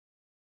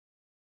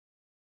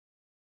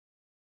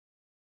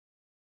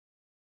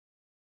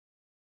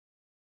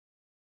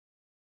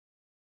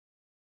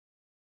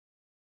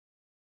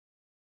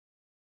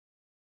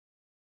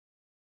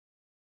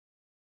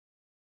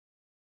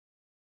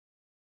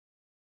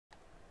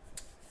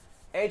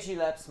AG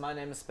Labs, my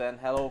name is Ben.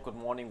 Hello, good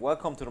morning.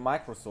 Welcome to the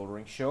micro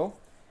soldering show.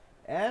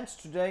 And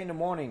today in the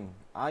morning,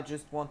 I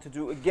just want to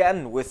do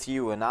again with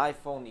you an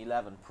iPhone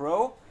 11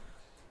 Pro.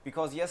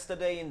 Because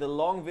yesterday in the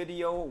long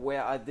video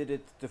where I did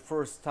it the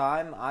first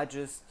time, I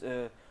just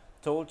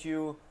told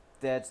you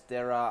that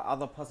there are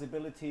other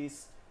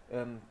possibilities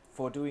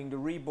for doing the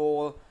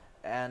Reball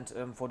and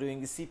for doing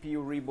the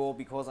CPU Reball,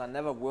 because I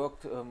never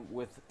worked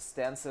with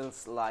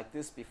stencils like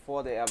this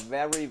before. They are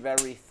very,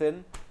 very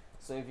thin.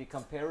 So if you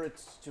compare it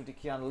to the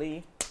Kian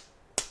Li,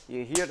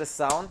 you hear the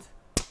sound.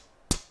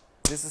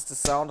 This is the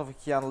sound of a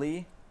Kian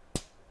Li.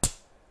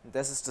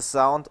 This is the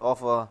sound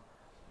of a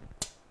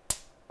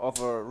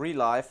real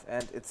life,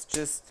 and it's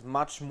just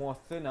much more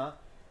thinner.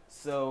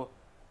 So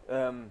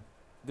the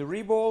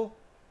Reball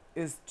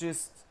is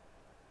just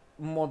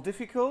more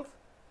difficult.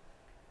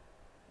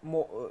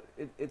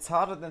 It's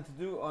harder than to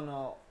do on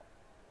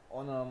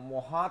a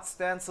more hard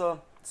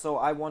stencil. So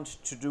I want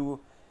to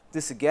do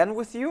this again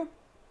with you.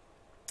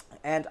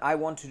 And I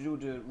want to do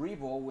the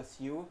Reball with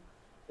you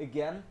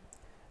again,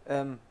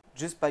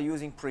 just by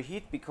using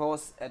preheat,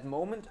 because at the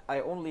moment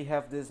I only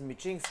have this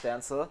Mijing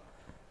stencil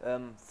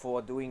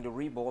for doing the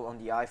Reball on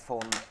the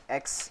iPhone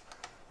X,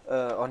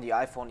 on the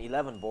iPhone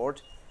 11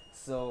 board,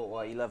 so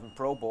or 11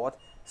 Pro board.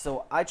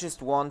 So I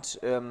just want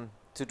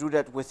to do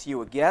that with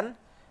you again,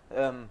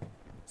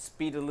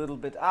 speed a little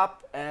bit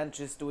up and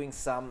just doing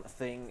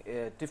something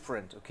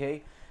different,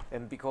 okay?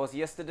 Because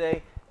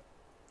yesterday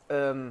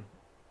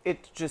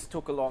it just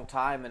took a long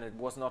time and it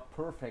was not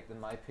perfect in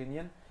my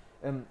opinion.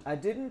 I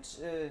didn't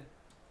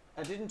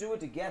do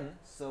it again,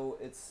 so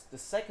it's the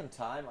second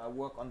time I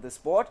work on this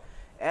board,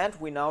 and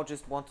we now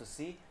just want to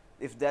see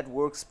if that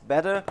works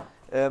better.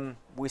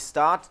 We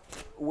start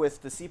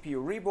with the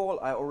CPU Reball.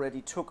 I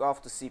already took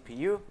off the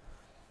CPU.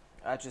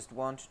 I just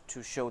want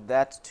to show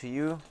that to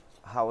you,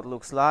 how it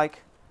looks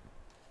like.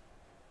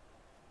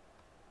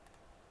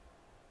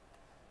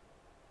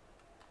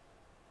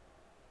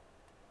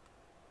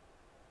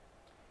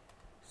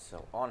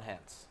 So on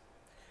hands.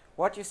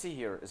 What you see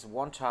here is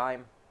one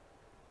time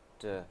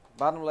the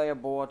bottom layer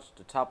board,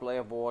 the top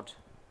layer board,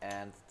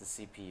 and the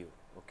CPU.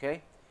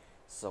 Okay,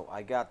 so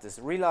I got this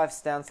real life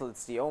stencil.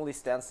 It's the only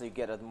stencil you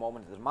get at the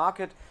moment in the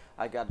market.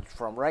 I got it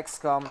from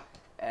Rexcom,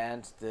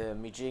 and the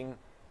Mijing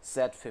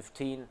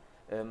Z15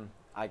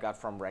 I got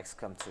from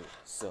Rexcom too.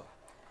 So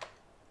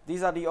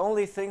these are the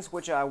only things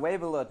which are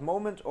available at the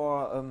moment,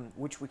 or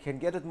which we can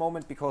get at the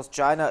moment, because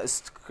China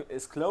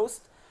is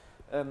closed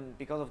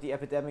because of the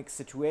epidemic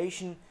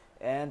situation,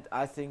 and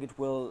I think it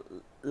will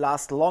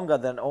last longer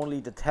than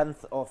only the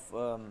 10th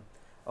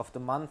of the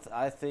month.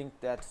 I think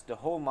that the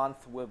whole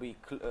month will be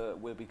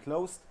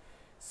closed.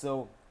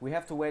 So we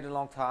have to wait a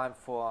long time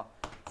for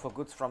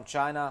goods from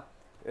China.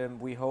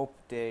 We hope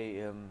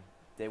they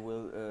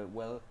will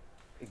well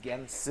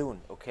again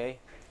soon. Okay,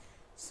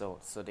 so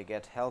they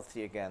get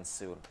healthy again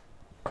soon.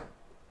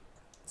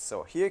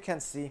 So here you can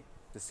see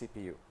the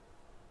CPU.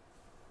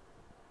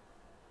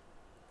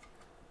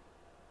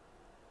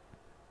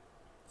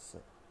 So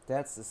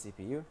that's the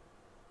CPU.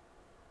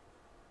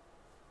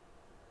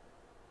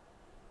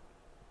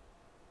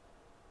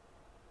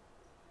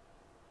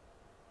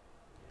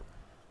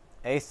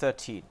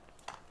 A13.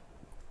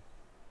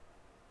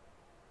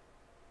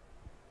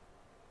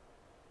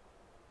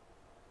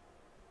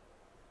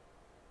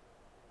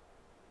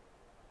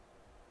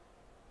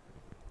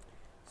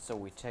 So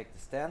we take the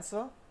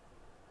stencil.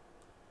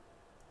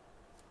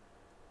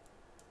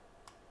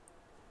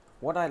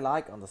 What I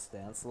like on the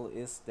stencil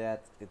is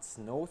that it's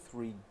no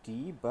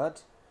 3D,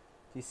 but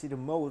you see the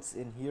molds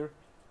in here,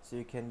 so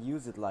you can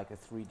use it like a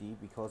 3D,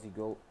 because you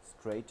go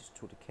straight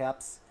to the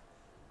caps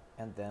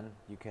and then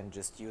you can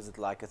just use it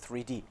like a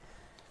 3D.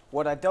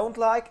 What I don't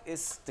like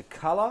is the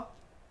color.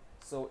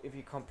 So if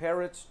you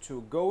compare it to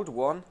a gold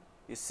one,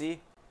 you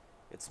see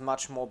it's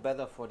much more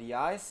better for the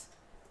eyes,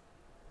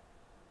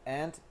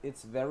 and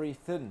it's very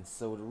thin,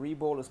 so the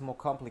Reball is more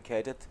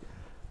complicated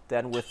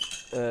than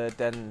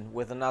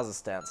with another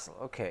stencil.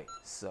 Okay,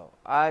 so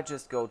I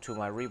just go to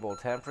my Reball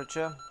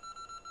temperature,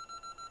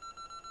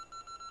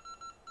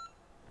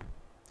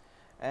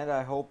 and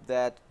I hope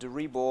that the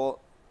Reball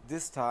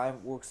this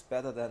time works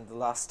better than the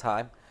last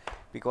time,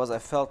 because I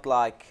felt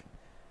like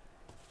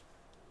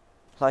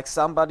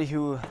somebody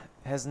who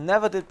has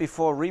never did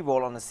before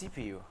Reball on a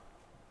CPU.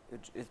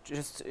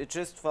 It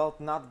just felt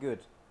not good.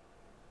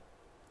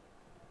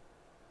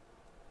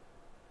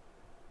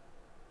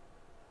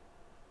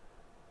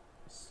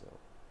 So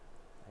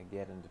I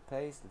get in the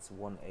paste. It's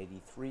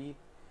 183,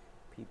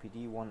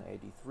 PPD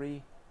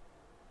 183.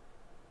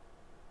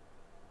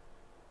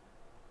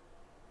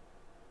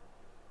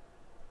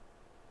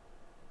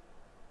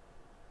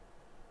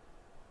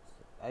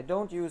 So I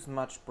don't use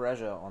much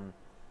pressure on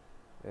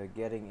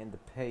getting in the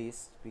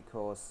paste,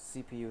 because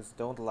CPUs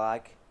don't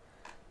like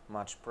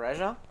much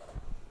pressure.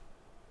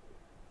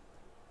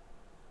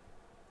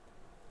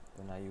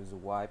 Then I use a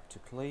wipe to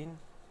clean,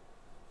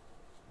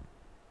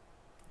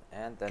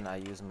 and then I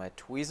use my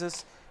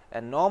tweezers.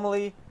 And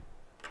normally,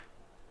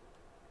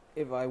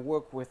 if I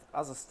work with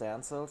other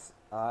stencils,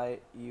 I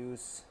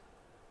use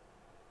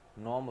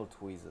normal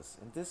tweezers.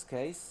 In this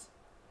case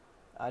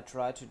I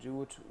try to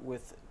do it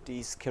with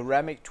these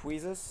ceramic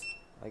tweezers.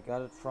 I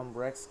got it from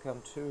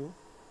Rexcom too.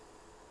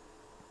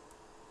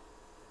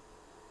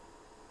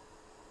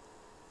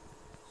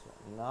 So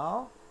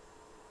now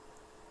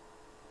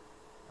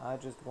I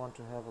just want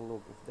to have a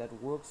look if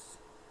that works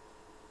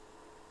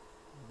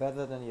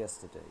better than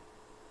yesterday.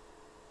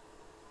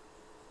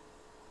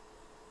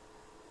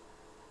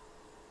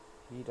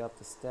 Heat up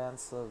the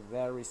stencil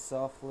very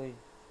softly.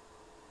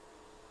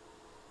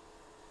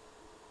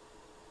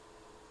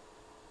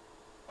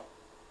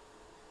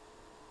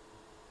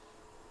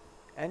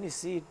 And you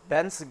see it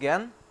bends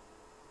again.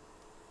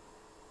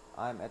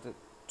 I'm at a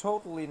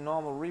totally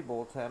normal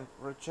Reball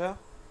temperature,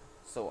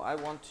 so I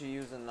want to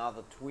use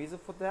another tweezer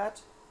for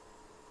that.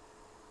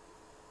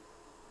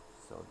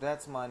 So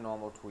that's my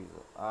normal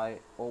tweezer I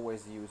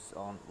always use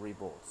on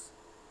Reballs.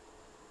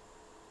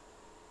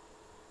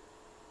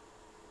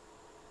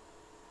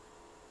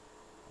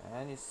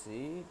 And you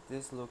see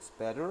this looks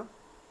better.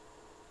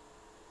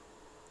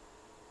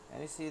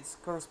 And you see it's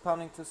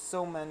corresponding to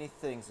so many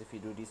things if you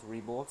do these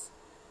Reballs.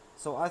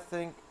 So I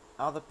think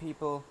other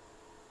people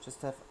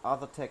just have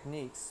other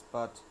techniques,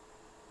 but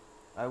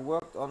I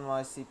worked on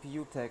my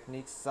CPU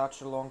techniques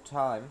such a long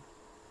time,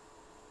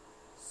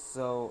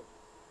 so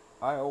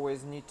I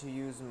always need to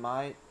use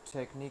my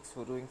techniques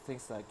for doing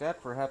things like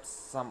that. Perhaps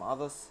some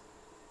others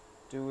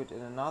do it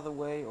in another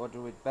way or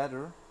do it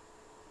better,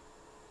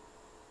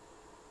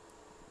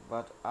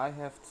 but I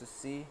have to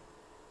see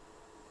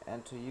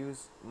and to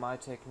use my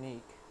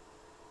technique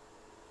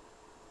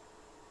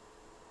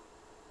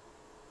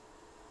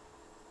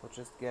for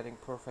just getting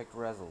perfect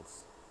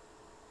results.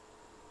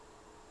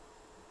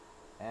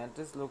 And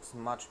this looks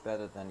much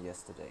better than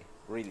yesterday,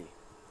 really.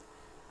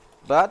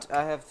 But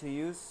I have to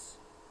use,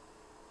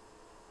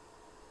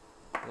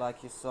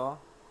 like you saw,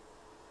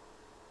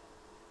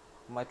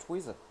 my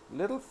tweezer.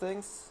 Little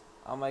things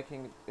are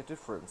making a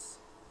difference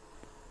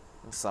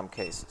in some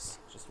cases.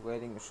 Just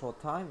waiting a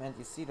short time and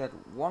you see that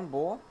one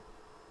ball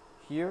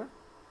here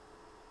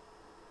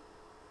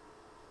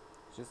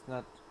just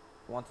not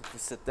wanted to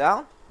sit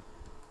down.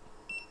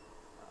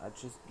 I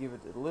just give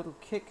it a little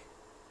kick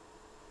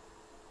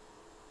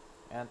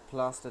and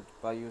blast it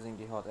by using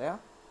the hot air,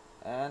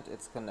 and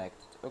it's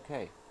connected.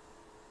 Okay,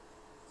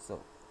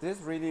 so this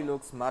really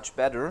looks much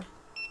better.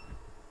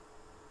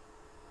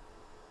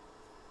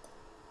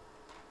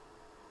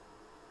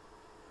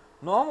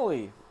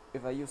 Normally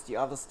if I use the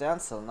other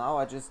stencil, now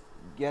I just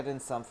get in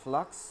some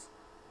flux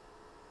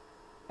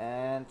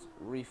and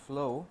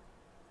reflow,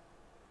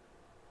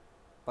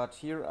 but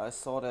here I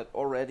saw that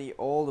already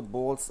all the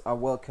bolts are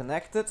well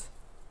connected,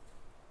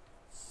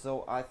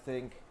 so I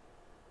think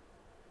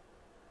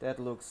that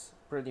looks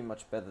pretty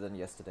much better than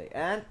yesterday.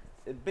 And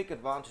a big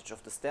advantage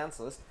of the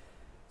stencils,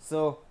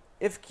 so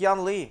if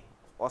Kian Lee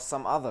or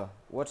some other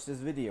watch this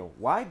video,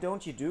 why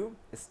don't you do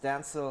a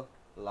stencil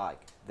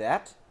like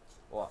that,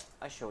 or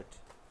I show it,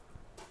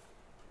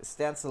 a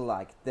stencil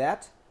like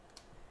that,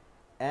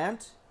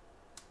 and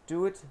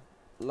do it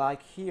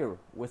like here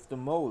with the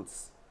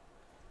molds.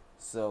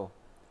 So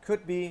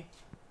could be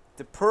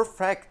the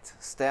perfect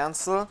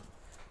stencil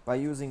by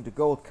using the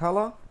gold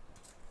color,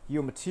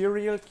 your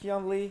material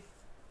Kian Lee,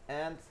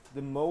 and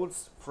the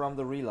molds from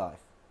the real life.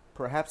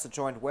 Perhaps a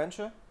joint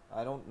venture,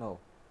 I don't know.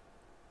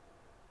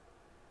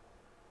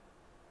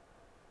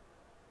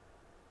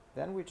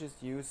 Then we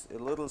just use a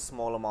little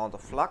small amount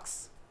of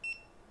flux.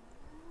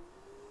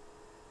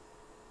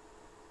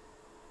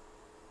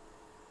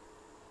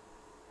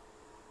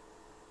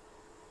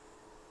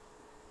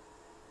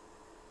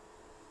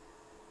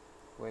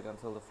 Wait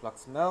until the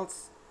flux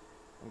melts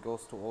and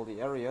goes to all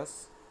the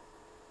areas.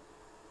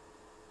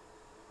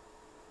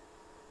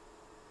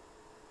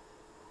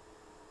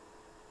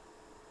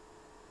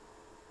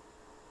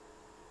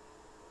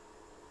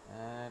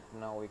 And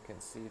now we can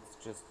see it's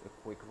just a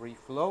quick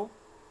reflow.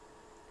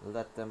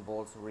 Let them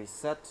bolts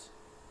reset.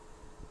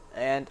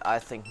 And I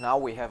think now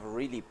we have a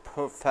really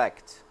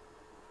perfect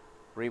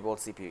Reball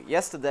CPU.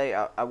 Yesterday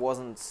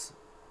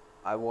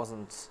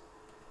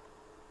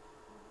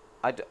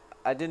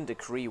I didn't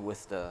agree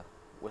with the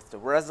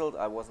result.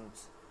 I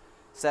wasn't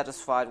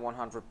satisfied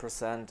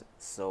 100%,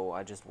 so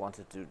I just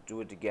wanted to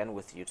do it again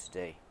with you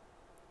today.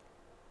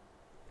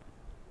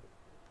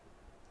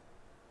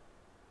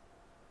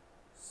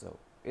 So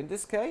in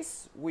this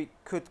case we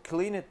could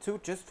clean it too,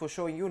 just for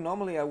showing you.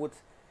 Normally I would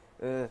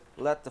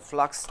let the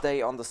flux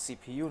stay on the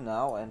CPU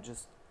now and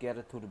just get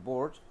it to the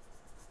board,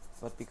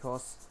 but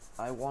because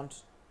I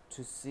want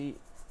to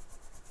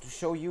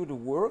show you the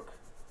work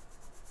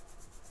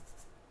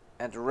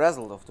and the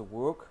result of the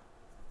work,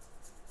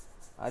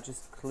 I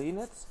just clean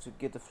it to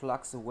get the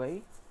flux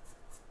away,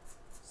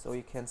 so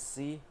you can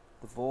see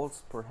the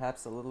bolts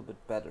perhaps a little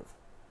bit better.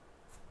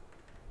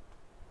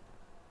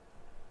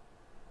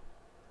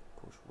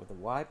 Push with a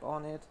wipe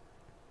on it.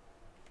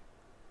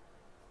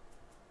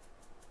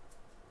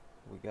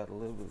 We got a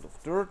little bit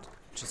of dirt,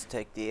 just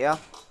take the air.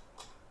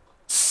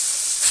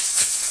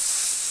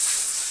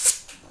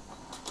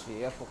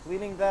 The air for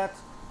cleaning that.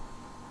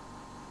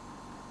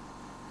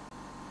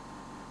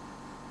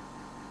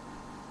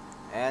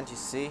 and you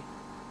see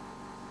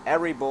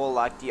every ball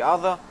like the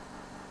other,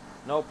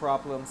 no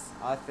problems.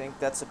 I think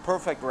that's a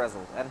perfect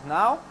result. And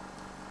now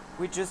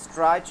we just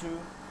try to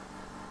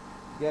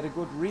get a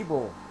good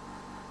reball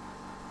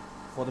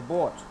for the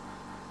board.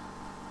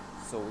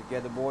 So we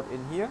get the board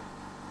in here.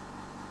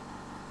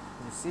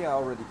 You see I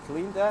already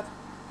cleaned that.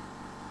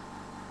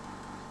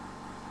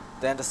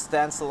 Then the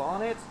stencil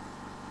on it.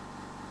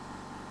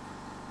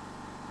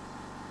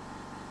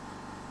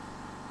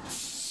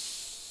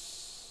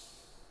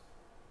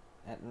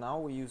 And now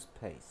we use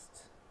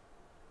paste.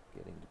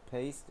 Getting the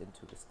paste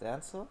into the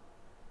stencil.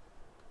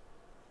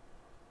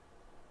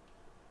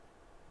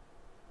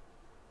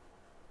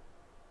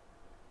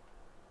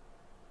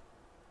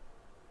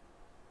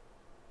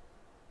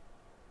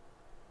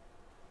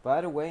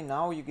 By the way,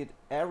 now you get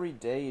every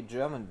day a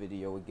German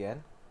video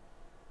again.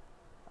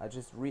 I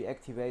just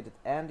reactivated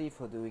Andy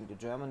for doing the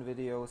German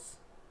videos,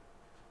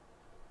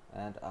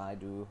 and I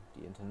do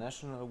the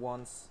international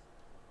ones.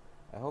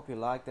 I hope you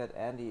like that.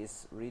 Andy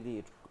is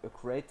really a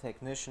great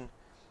technician,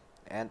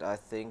 and I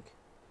think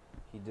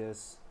he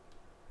does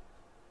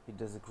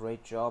a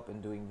great job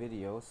in doing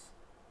videos.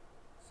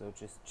 So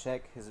just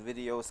check his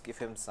videos, give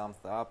him thumbs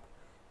up.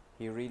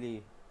 He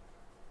really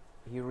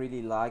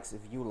likes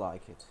if you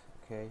like it,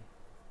 okay?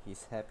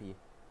 He's happy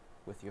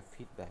with your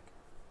feedback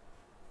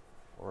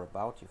or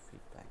about your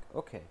feedback.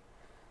 Okay,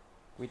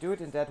 we do it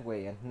in that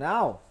way. And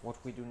now what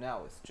we do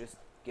now is just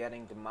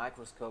getting the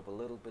microscope a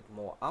little bit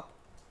more up,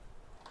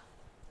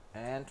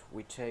 and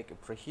we take a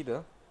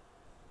preheater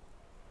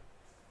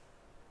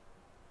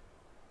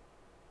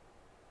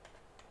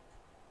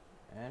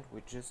and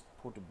we just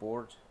put the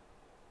board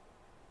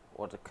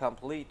or the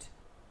complete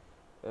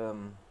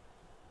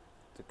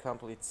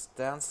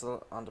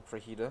stencil on the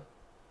preheater,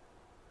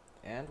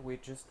 and we're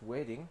just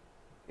waiting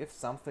if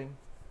something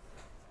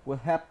will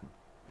happen.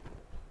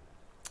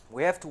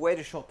 We have to wait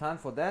a short time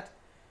for that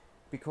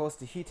because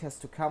the heat has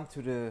to come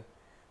to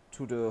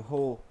the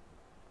whole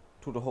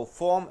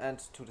form and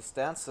to the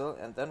stencil,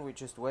 and then we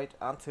just wait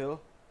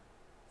until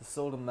the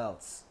solder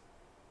melts.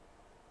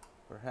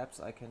 Perhaps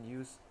I can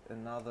use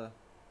another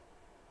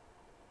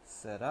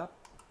setup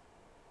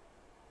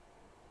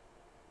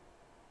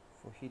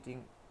for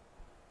heating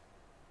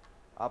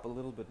up a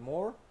little bit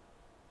more.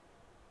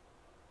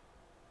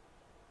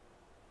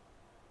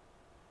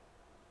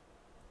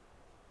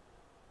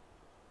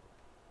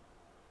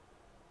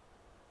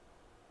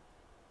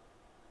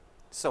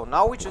 So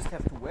now we just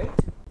have to wait.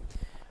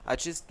 I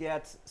just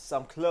get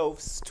some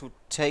cloves to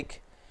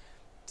take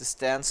the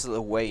stencil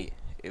away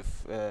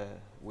if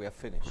we are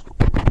finished.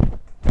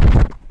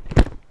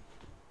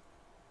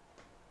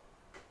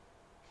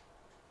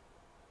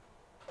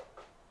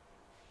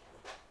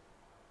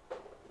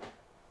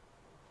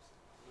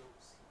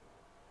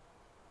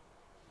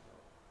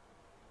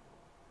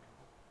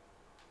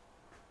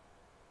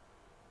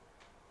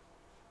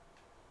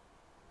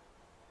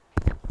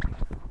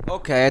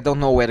 Okay, I don't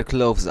know where the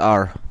cloves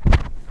are.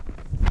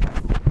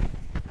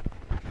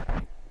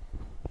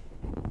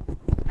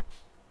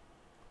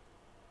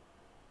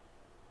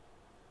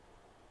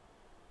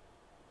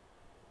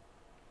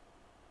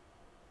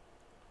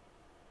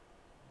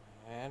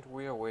 And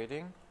we are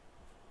waiting.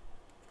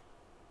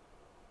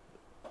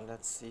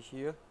 Let's see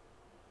here.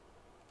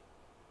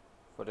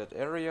 For that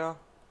area,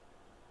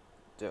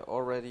 there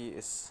already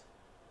is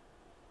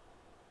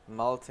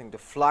melting the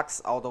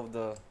flux out of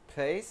the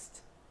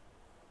paste.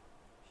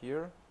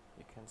 Here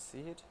you can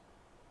see it.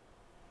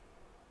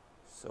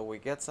 So we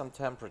get some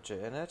temperature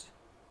in it.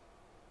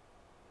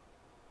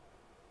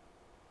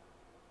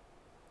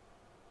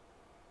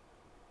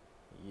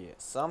 Yeah,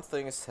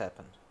 something has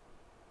happened.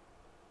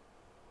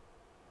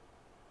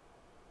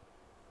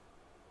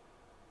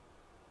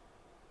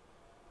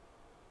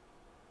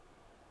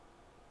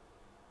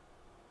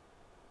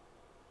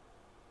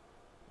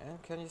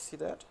 And can you see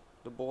that?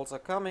 The balls are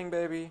coming,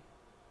 baby.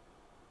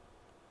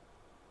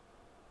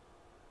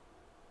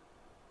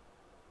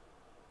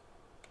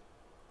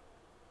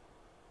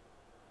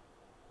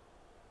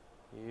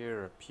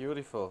 Here,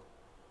 beautiful.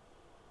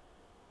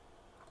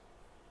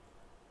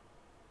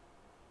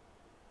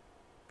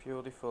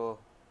 Beautiful.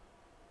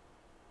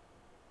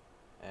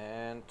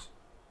 And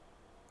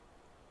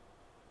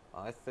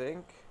I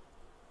think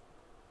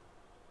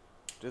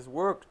this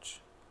worked.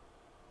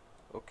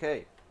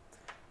 Okay,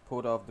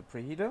 put off the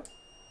preheater.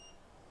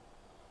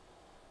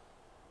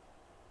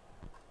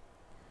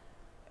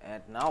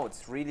 And now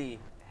it's really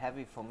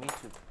heavy for me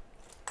to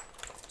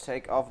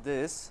take off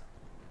this.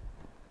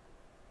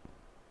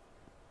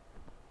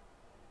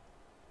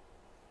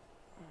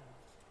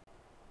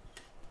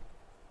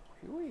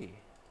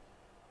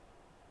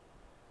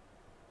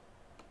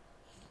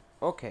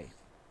 Okay,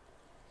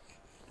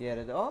 get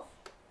it off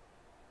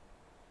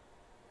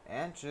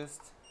and just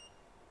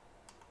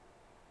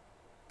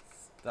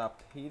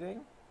stop heating.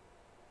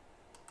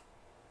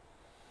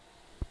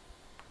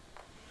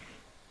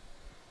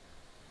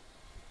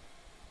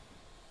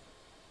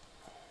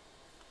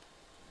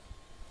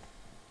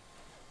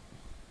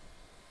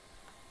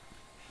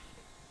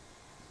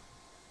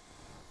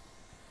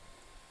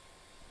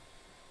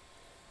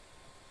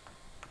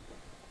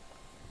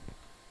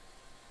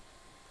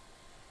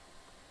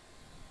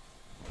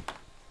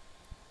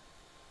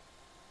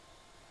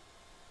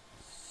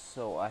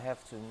 So I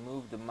have to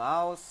move the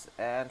mouse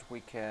and we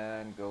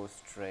can go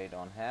straight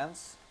on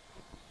hands.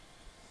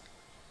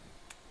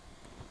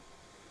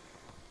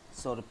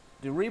 So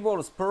the reball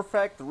is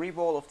perfect, the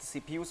reball of the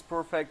CPU is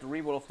perfect, the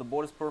reball of the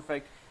board is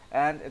perfect,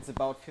 and it's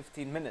about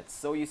 15 minutes.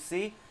 So you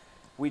see,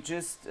 we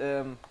just,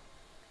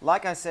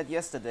 like I said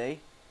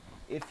yesterday,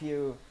 if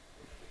you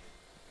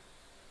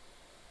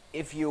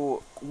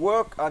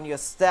work on your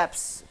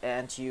steps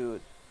and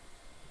you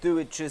do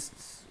it just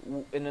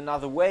in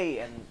another way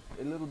and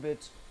a little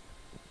bit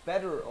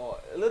better, or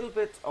a little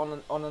bit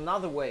on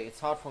another way,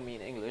 it's hard for me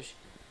in English.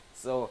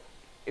 So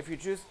if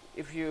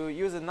you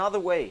use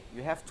another way,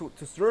 you have to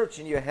search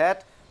in your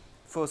head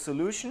for a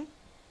solution,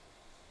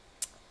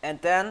 and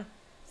then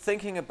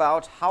thinking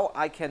about how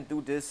I can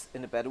do this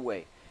in a better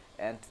way.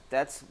 And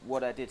that's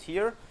what I did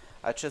here.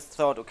 I just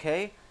thought,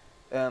 okay,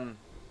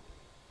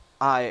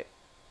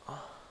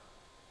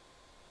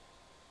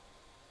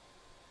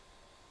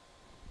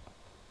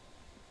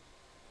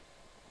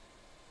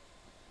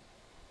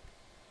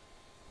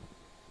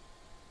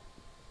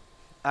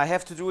 I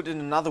have to do it in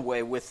another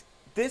way. With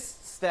this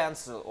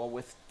stencil or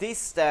with these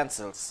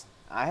stencils,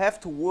 I have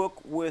to work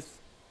with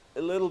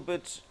a little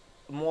bit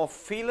more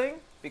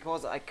feeling,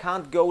 because I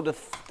can't go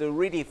the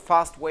really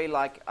fast way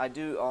like I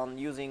do on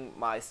using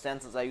my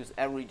stencils I use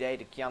every day,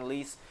 the Kian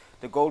Lees,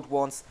 the gold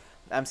ones.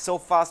 I'm so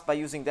fast by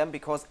using them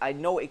because I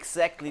know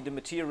exactly the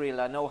material,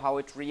 I know how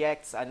it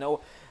reacts, I know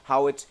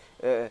how it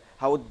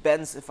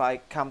bends if I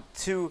come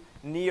too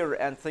near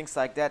and things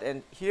like that.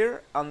 And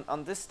here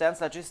on this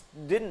stencil I just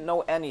didn't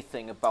know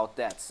anything about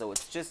that. So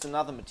it's just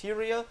another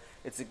material,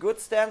 it's a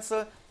good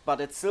stencil, but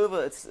it's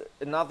silver, it's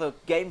another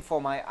game for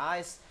my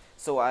eyes.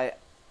 So I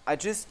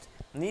just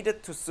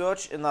needed to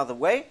search another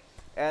way,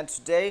 and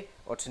today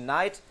or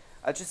tonight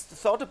I just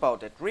thought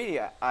about it. Really,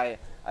 I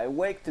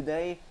wake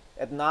today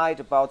at night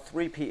about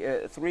 3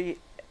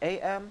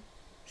 a.m.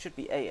 should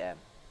be a.m.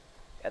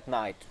 at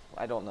night,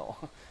 I don't know.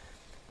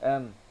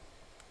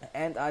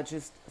 And I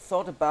just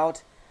thought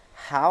about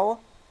how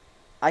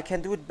I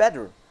can do it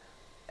better.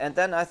 And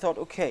then I thought,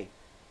 okay,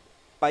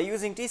 by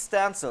using these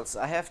stencils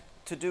I have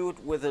to do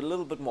it with a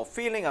little bit more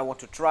feeling. I want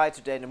to try it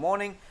today in the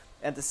morning,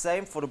 and the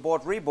same for the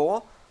board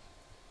reball.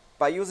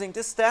 By using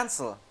this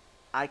stencil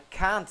I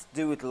can't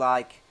do it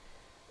like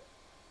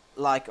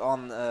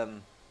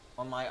on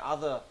my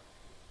other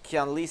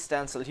Kian Lee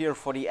stencil here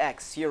for the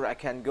X. Here I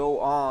can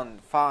go on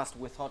fast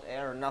with hot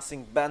air,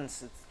 nothing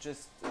bends, it's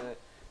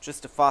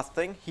just a fast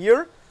thing.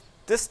 Here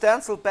this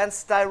stencil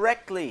bends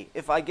directly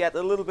if I get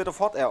a little bit of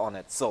hot air on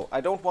it. So I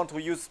don't want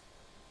to use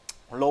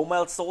low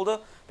melt solder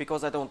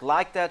because I don't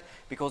like that,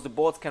 because the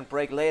boards can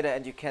break later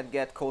and you can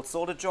get cold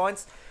solder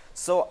joints.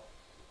 So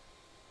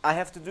I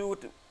have to do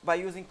it by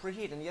using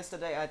preheat. And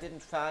yesterday I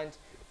didn't find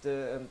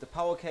the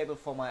power cable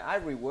for my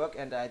ivory work,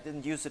 and I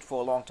didn't use it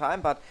for a long time,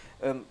 but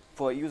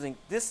for using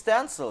this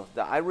stencil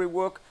the ivory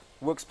work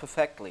works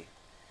perfectly.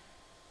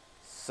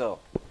 So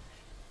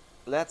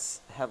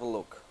let's have a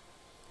look.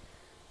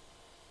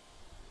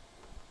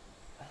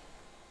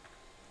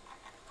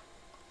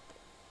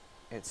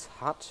 It's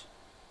hot,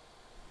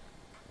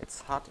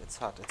 it's hot, it's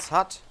hot, it's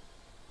hot,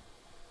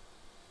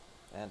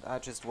 and I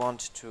just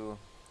want to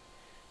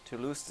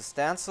lose the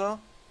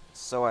stencil,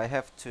 so I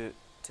have to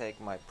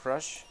take my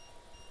brush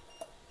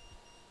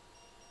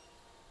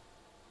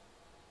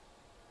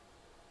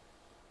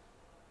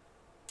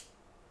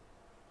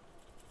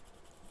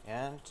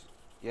and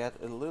get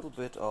a little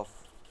bit of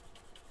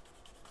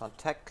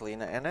contact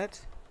cleaner in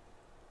it.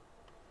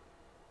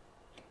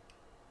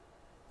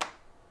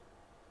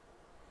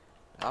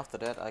 After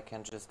that I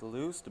can just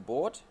lose the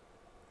board.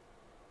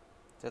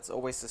 That's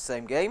always the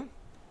same game.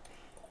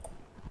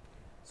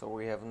 So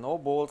we have no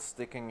bolts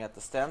sticking at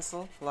the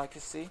stencil, like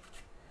you see.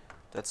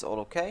 That's all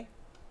okay.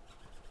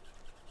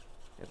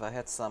 If I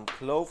had some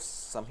cloves,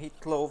 some heat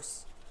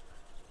cloves,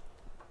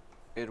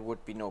 it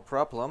would be no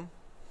problem,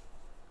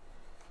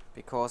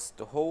 because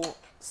the whole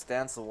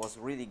stencil was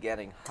really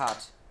getting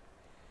hot.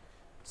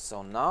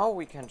 So now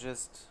we can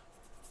just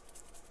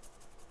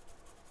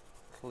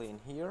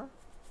clean here.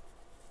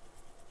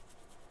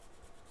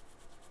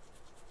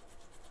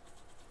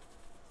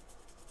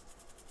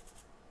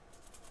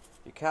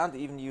 You can't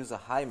even use a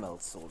high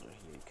melt solder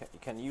here. You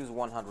can use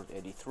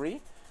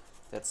 183.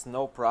 That's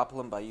no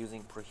problem by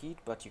using preheat,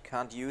 but you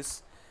can't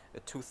use a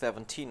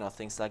 217 or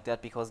things like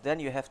that, because then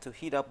you have to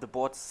heat up the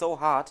board so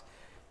hard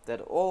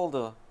that all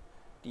the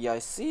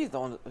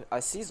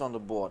ICs on the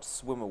board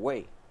swim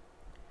away.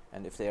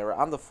 And if they are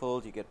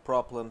underfilled, you get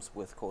problems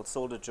with cold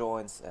solder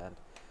joints, and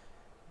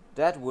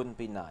that wouldn't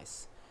be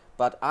nice.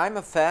 But I'm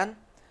a fan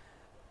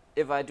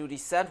if I do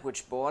these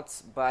sandwich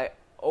boards by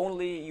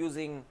only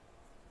using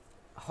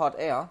hot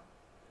air,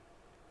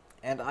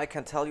 and I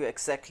can tell you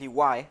exactly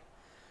why.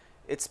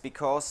 It's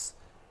because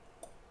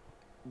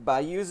by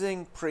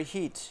using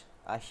preheat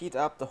I heat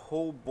up the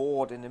whole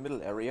board in the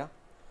middle area,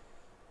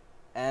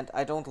 and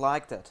I don't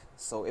like that.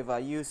 So if I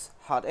use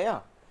hot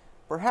air,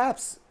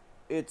 perhaps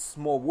it's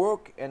more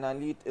work and I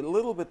need a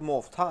little bit more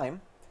of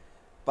time,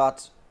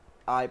 but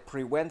I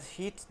prevent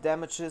heat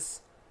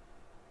damages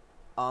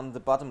on the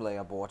bottom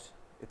layer board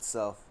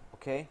itself,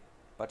 okay?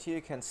 But here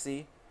you can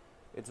see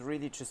it's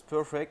really just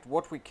perfect.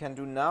 What we can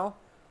do now,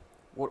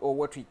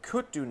 what we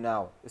could do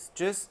now, is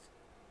just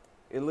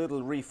a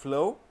little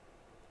reflow.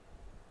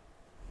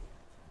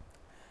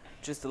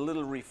 Just a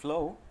little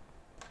reflow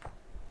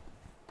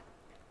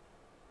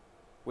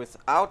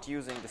without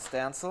using the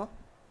stencil.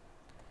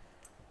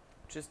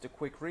 Just a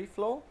quick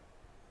reflow.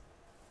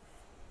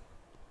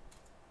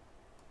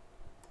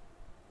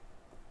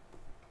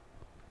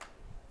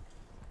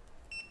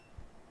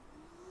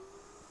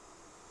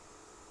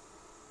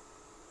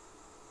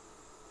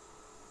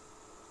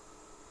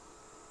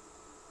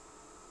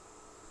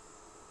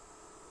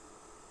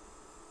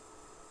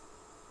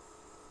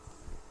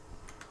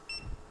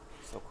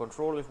 So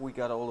control if we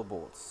got all the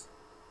bolts.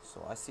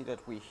 So I see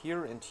that we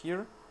here and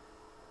here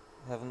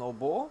have no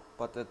ball,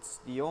 but that's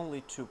the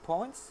only 2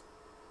 points.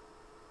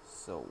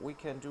 So we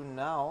can do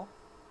now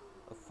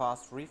a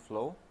fast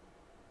reflow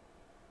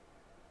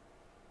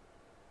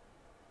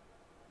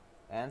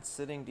and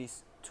sitting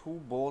these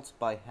 2 bolts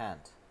by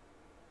hand.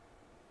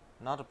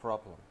 Not a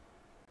problem.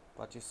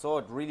 But you saw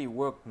it really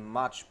worked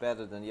much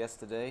better than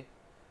yesterday.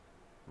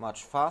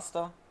 Much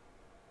faster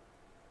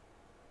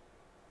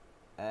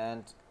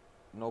and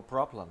no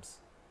problems.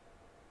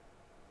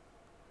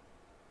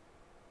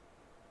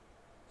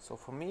 So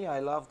for me, I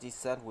love these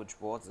sandwich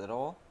boards at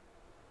all,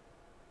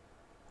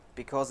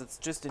 because it's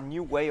just a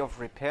new way of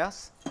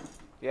repairs.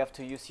 You have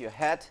to use your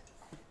head.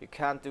 You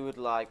can't do it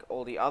like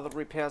all the other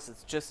repairs.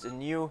 It's just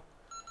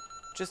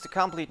a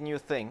complete new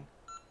thing.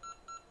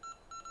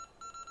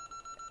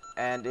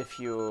 And if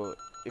you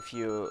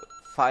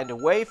find a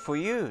way for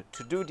you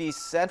to do these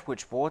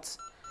sandwich boards,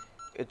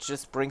 it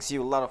just brings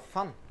you a lot of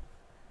fun.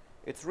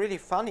 It's really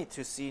funny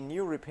to see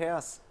new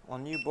repairs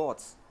on new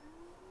boards.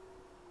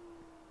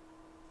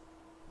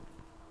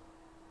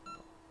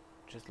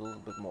 Just a little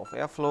bit more of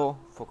airflow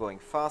for going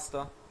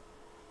faster.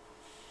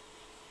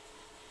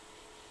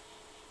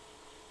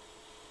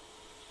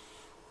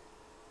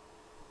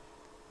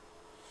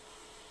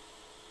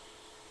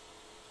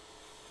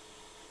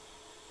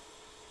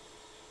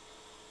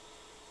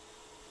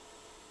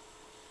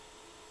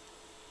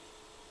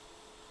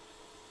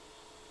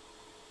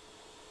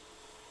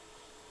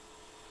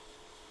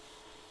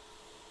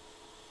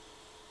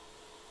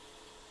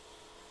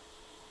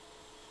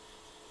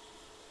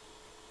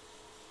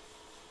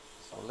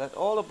 So let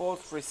all the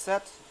bolts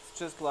reset. It's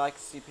just like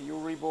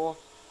CPU Reball.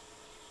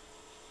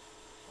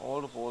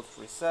 All the bolts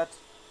reset.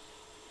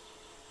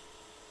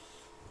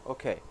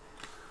 Okay,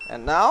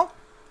 and now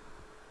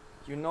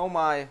you know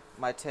my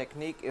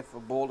technique. If a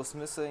bolt is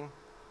missing,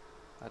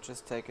 I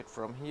just take it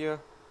from here,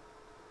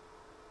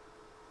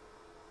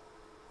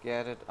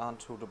 get it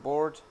onto the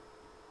board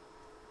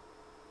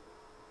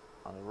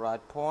on the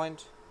right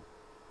point.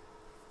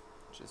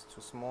 Just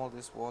too small,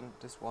 this one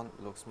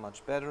looks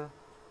much better.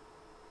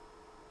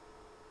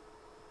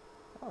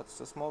 Oh, it's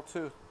too small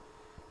too.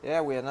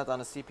 Yeah, we are not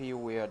on a CPU,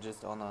 we are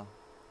just on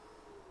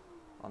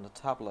the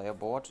top layer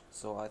board,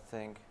 so I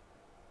think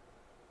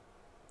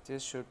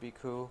this should be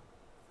cool.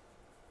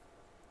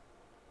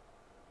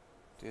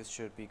 This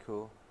should be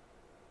cool.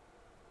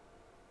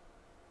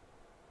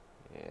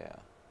 Yeah.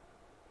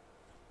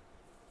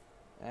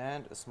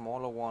 And a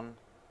smaller one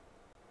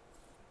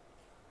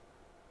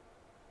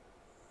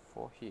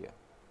for here.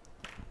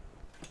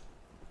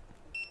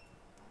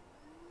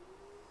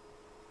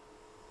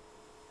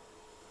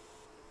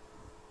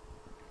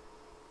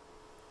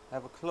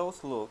 Have a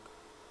close look.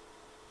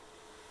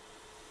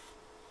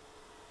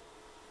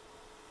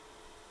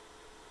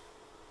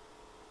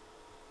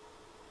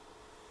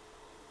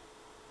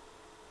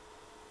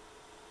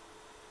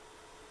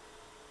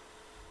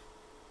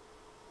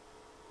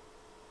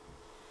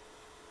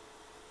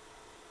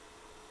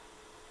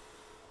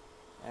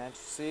 And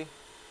see,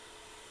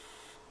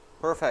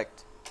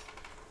 perfect.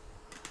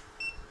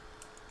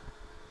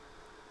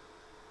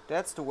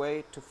 That's the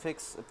way to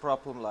fix a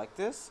problem like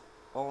this.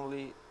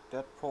 Only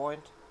that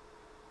point.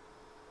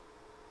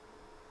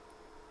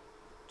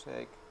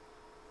 Take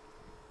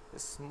a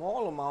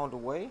small amount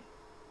away,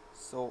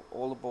 so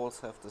all the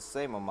bolts have the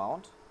same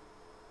amount.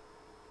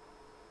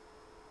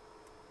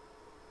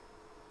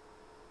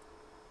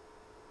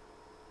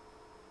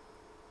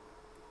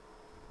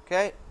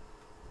 Okay.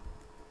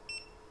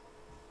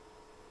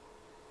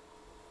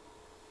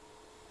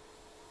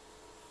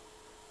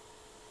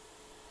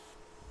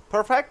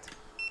 Perfect.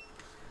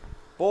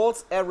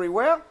 Bolts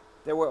everywhere.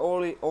 There were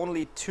only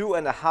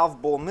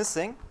 2.5 bolts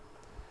missing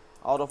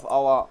out of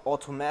our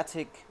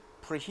automatic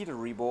preheater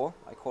Reball.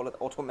 I call it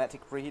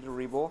automatic preheater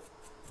Reball.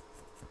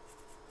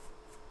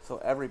 So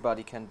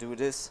everybody can do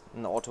this,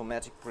 an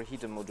automatic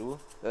preheater module,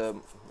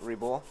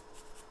 Reball.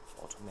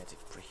 Automatic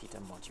preheater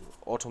module.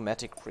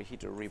 Automatic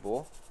preheater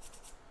Reball.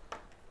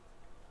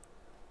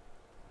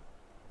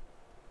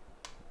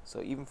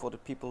 So even for the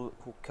people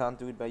who can't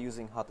do it by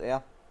using hot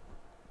air,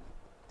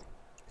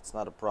 it's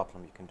not a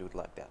problem, you can do it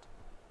like that.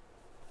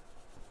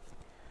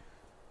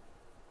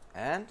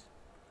 And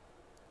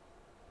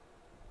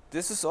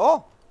this is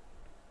all.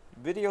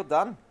 Video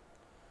done.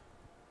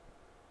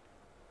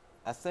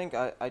 I think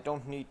I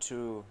don't need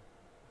to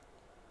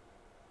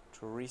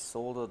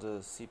resolder the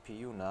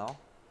CPU now,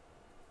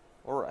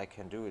 or I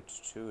can do it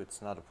too,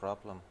 it's not a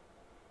problem.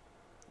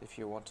 If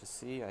you want to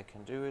see, I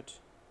can do it.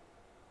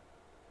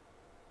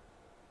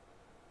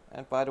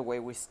 And by the way,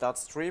 we start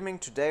streaming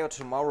today or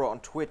tomorrow on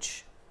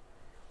Twitch.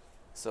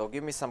 So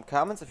give me some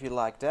comments if you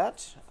like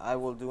that. I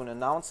will do an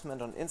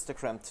announcement on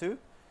Instagram too,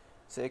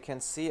 so you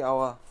can see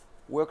our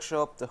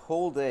workshop the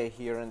whole day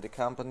here in the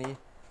company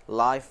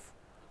live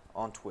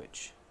on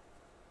Twitch.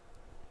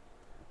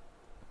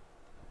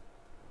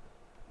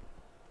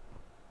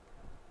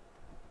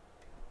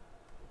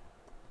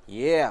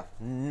 Yeah,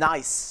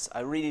 nice. I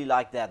really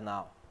like that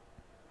now.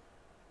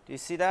 Do you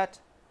see that?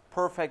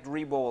 Perfect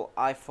Reball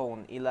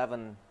iPhone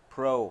 11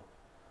 Pro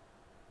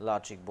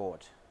logic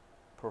board.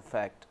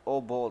 Perfect.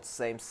 All bolts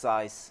same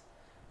size.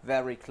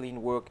 Very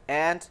clean work.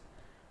 And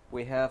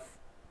we have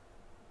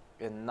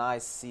a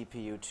nice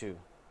CPU too.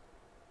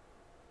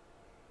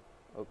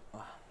 Oh.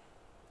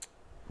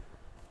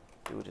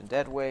 Do it in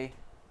that way.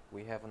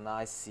 We have a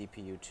nice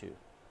CPU too.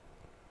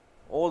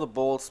 All the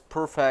bolts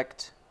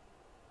perfect.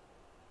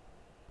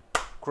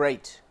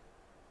 Great.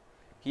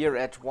 Here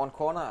at one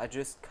corner I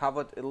just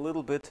covered a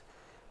little bit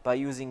by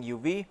using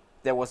UV.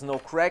 There was no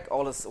crack,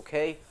 all is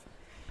okay,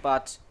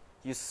 but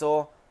you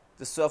saw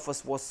the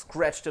surface was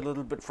scratched a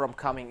little bit from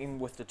coming in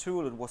with the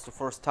tool. It was the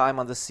first time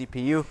on the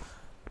CPU,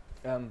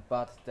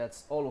 but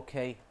that's all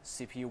okay.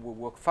 CPU will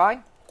work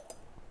fine.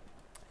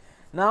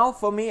 Now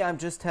for me, I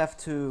just have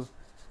to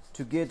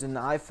get an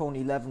iPhone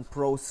 11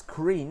 Pro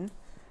screen,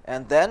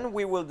 and then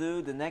we will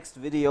do the next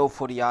video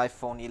for the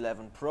iPhone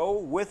 11 Pro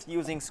with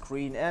using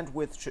screen and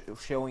with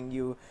showing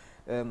you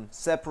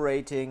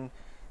separating,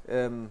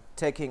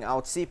 taking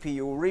out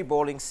CPU,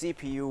 reballing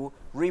CPU,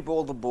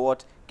 reball the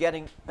board,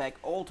 getting back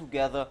all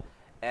together,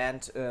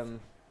 and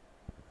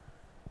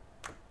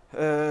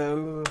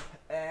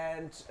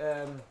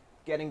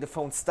getting the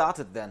phone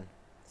started then.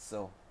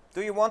 So,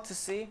 do you want to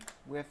see?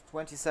 We have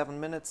 27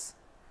 minutes.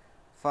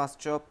 Fast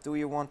job. Do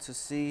you want to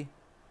see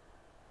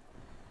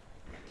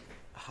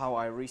how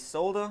I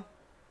resolder?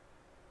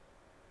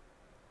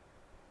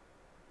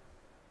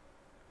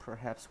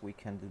 Perhaps we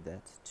can do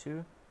that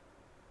too.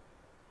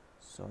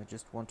 So I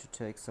just want to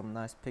take some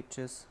nice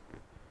pictures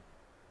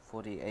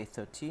for the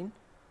A13.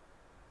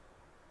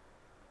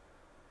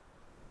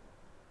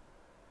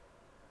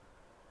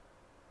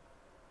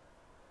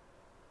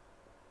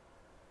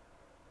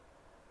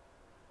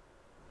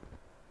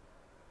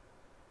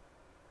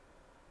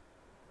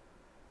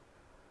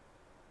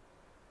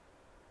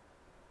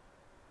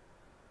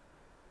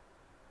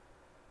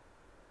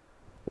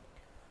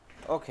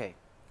 Okay,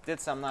 did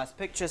some nice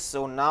pictures,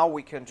 so now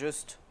we can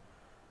just,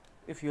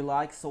 if you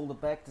like, solder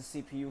back the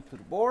CPU to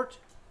the board.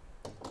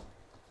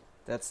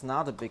 That's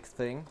not a big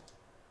thing.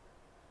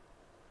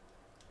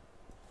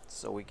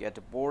 So we get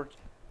the board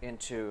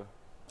into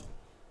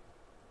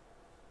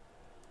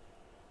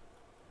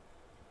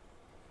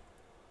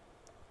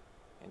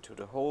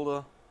the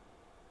holder.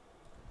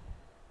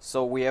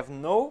 So we have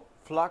no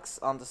flux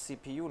on the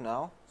CPU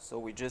now, so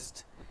we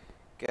just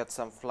get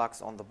some flux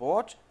on the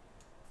board.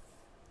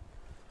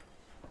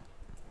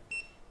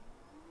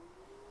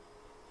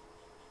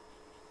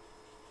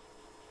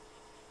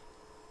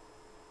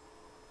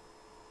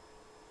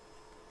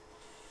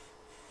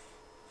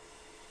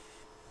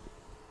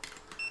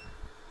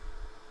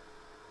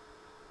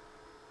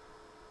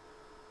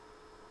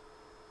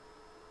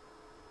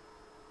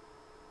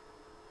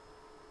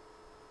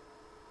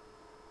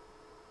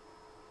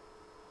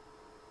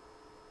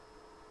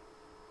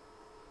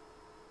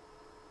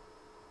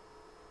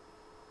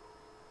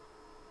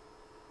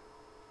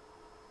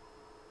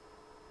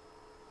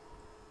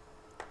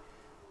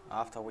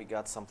 After we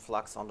got some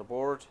flux on the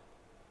board,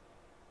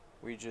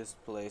 we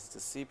just place the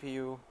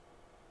CPU,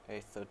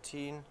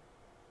 A13,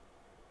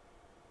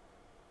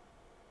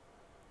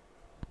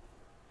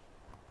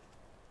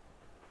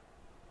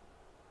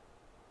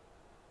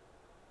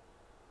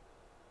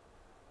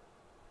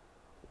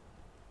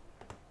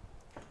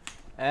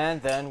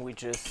 and then we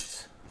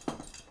just,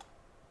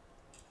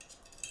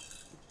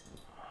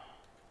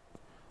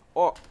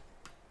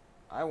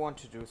 I want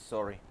to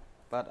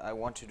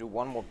do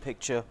one more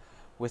picture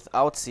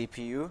without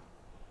CPU.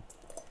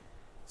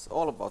 It's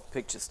all about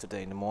pictures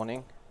today in the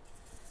morning,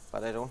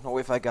 but I don't know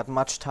if I got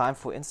much time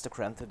for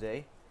Instagram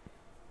today,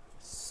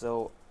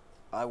 so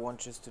I want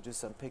just to do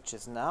some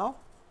pictures now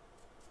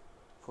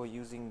for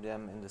using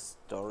them in the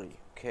story.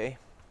 Okay,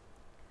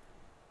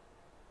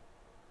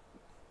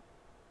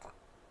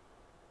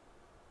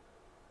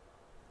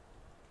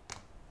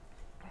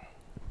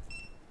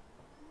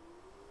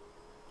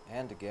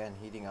 and again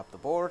heating up the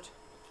board.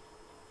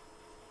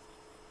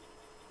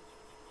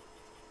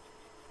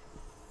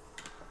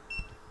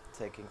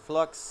 Taking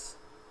flux.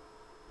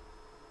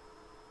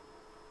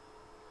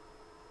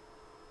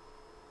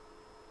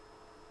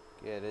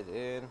 Get it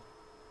in.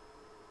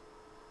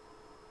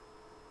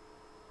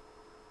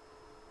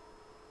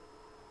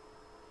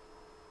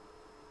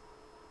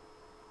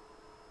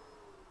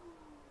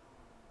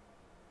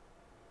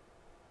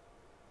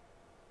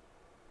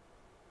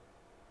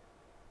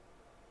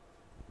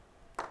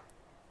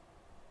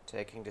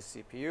 Taking the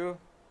CPU,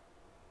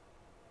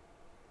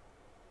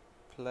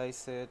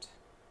 place it,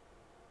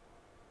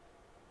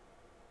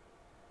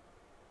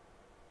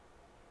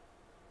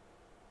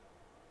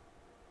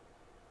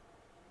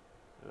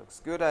 looks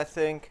good, I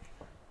think.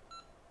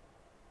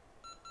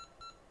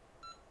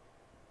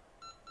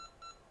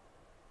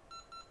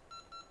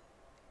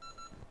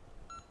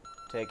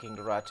 Taking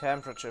the right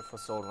temperature for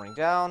soldering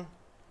down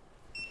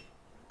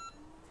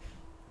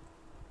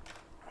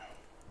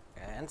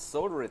and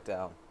solder it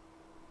down.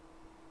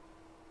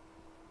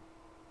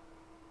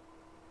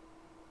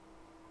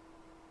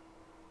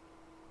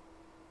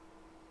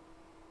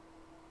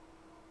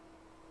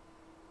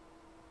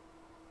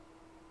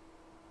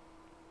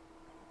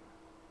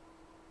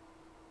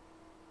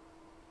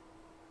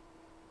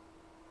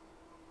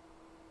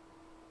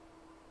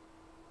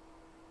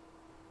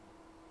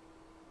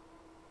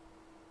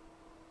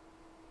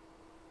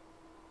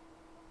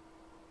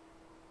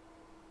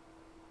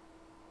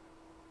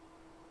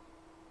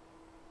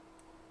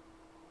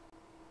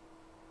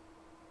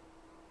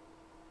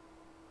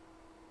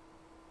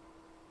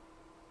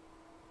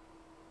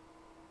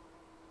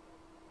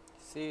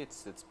 See, it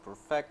sits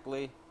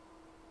perfectly.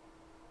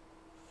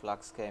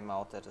 Flux came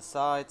out at the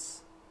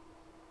sides.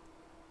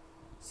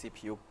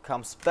 CPU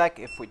comes back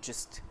if we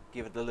just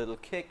give it a little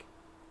kick.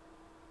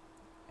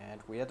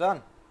 And we are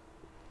done.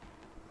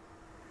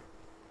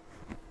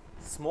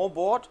 Small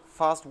board,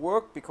 fast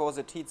work because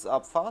it heats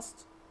up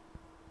fast.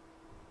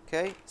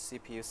 Okay,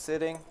 CPU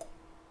sitting.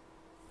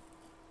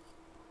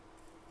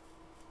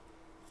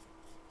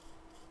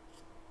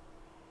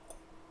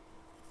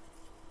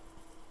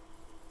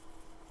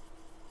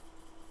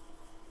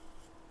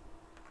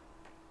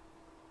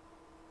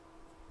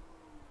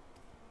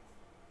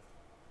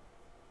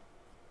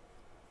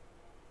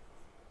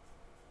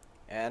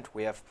 And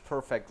we have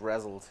perfect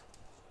result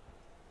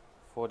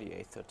for the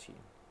A13.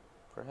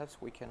 Perhaps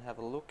we can have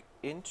a look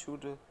into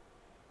the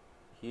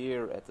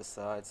here at the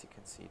sides. You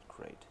can see it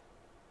great.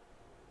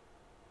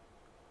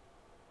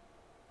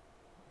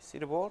 See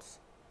the balls?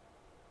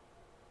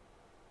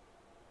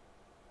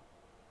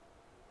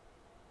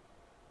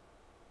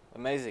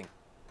 Amazing.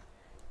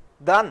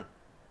 Done.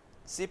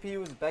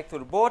 CPU is back to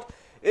the board.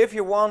 If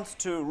you want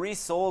to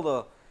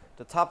resolder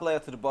the top layer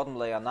to the bottom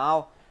layer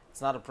now, it's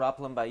not a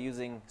problem by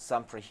using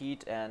some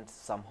preheat and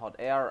some hot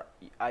air.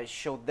 I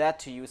showed that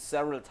to you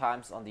several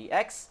times on the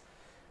X,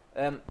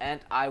 and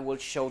I will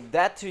show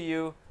that to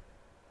you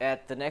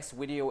at the next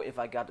video if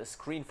I got a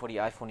screen for the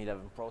iPhone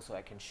 11 Pro, so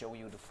I can show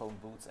you the phone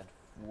boots and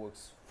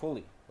works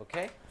fully.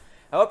 Okay,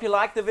 I hope you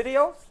liked the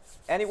video.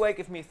 Anyway,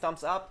 give me a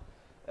thumbs up,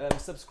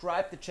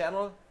 subscribe the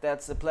channel.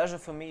 That's a pleasure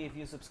for me if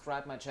you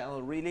subscribe my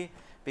channel, really,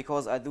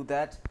 because I do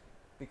that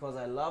because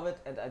I love it,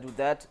 and I do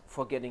that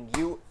for getting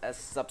you as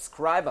a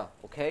subscriber,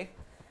 okay?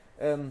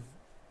 And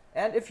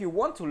if you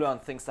want to learn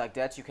things like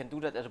that, you can do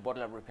that at the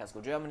Bottle Repair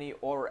School Germany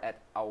or at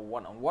our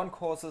one-on-one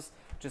courses.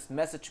 Just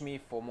message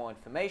me for more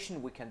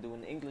information. We can do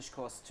an English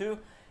course too.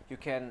 You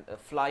can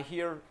fly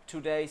here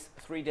 2 days,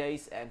 3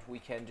 days, and we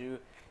can do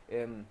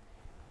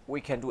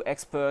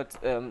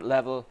expert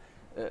level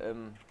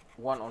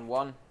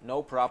one-on-one,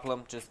 no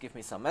problem. Just give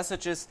me some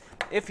messages.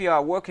 If you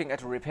are working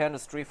at a repair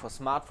industry for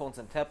smartphones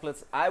and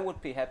tablets, I would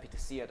be happy to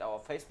see you at our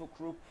Facebook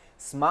group,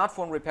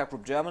 Smartphone Repair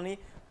Group Germany.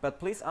 But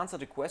please answer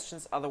the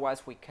questions,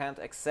 otherwise we can't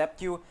accept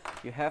you.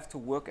 You have to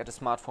work at a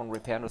smartphone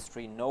repair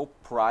industry, no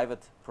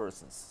private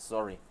persons.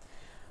 Sorry.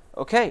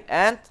 Okay,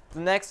 and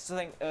the next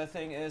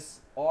thing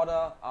is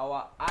order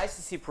our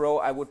ICC Pro.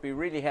 I would be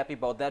really happy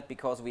about that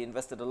because we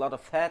invested a lot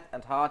of fat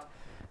and heart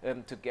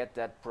to get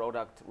that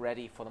product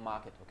ready for the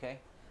market. Okay.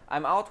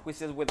 I'm out. We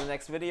see you with the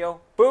next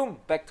video. Boom!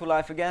 Back to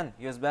life again.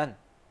 Here's Ben.